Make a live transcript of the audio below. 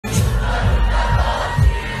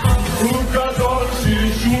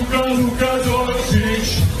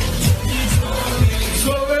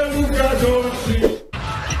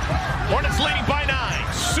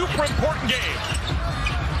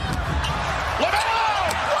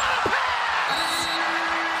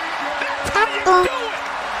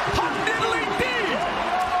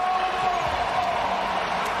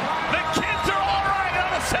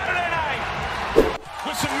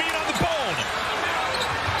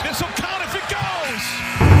This will count if it goes.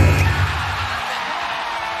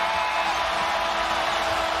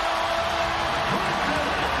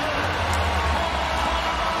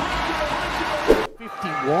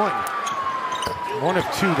 One of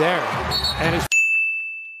two there. And as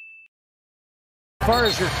far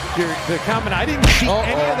as the comment, I didn't see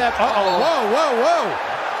any of that.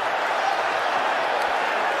 Whoa.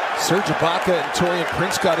 Sir'Jabaka and Torian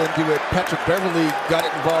Prince got into it. 패트릭베벌리 got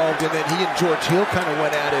involved, and then he and George Hill kind of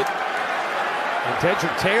went at it. And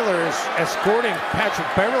Dedrick Taylor is escorting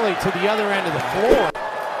패트릭베벌리 to the other end of the floor.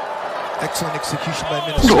 Excellent execution by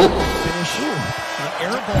Minnesota. Finish. An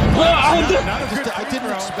air ball. I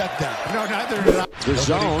didn't expect that. No, neither did I. The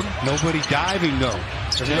zone. Nobody diving, though.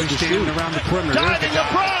 Everybody standing around the perimeter. Diving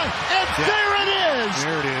LeBron, and there it is.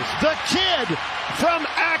 There it is. The kid from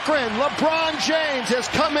Akron, LeBron James, has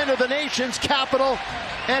come into the nation's capital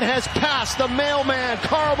and has passed the mailman,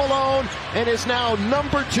 Karl Malone, and is now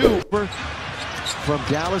number 2. From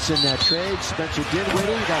Dallas in that trade, Spencer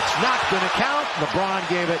Dinwiddie, that's not going to count. LeBron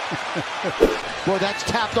gave it. Boy, that's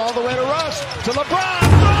tapped all the way to Russ. To LeBron,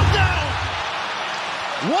 thrown down.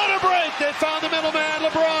 What a break. They found the middleman,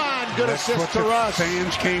 LeBron. Good assist to Russ.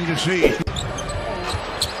 Fans came to see.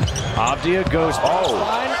 Avdija goes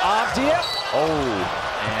line. Avdija.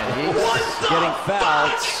 And he's getting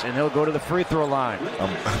fouled, and he'll go to the free throw line.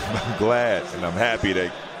 I'm glad and I'm happy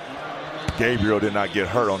that Gabriel did not get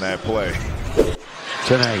hurt on that play.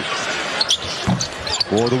 Tonight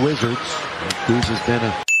for the Wizards, Cruz has been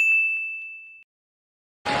a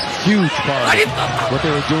huge part of what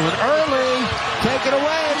they were doing early. Take it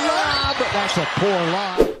away, lob. That's a poor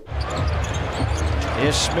lob.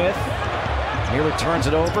 Here's Smith. He returns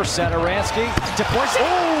it over. Satoransky to Porzingis.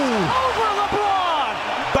 Over LeBron.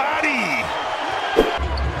 Body.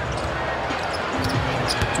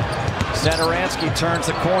 Satoransky turns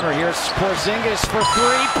the corner. Here's Porzingis for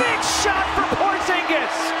 3. Big shot for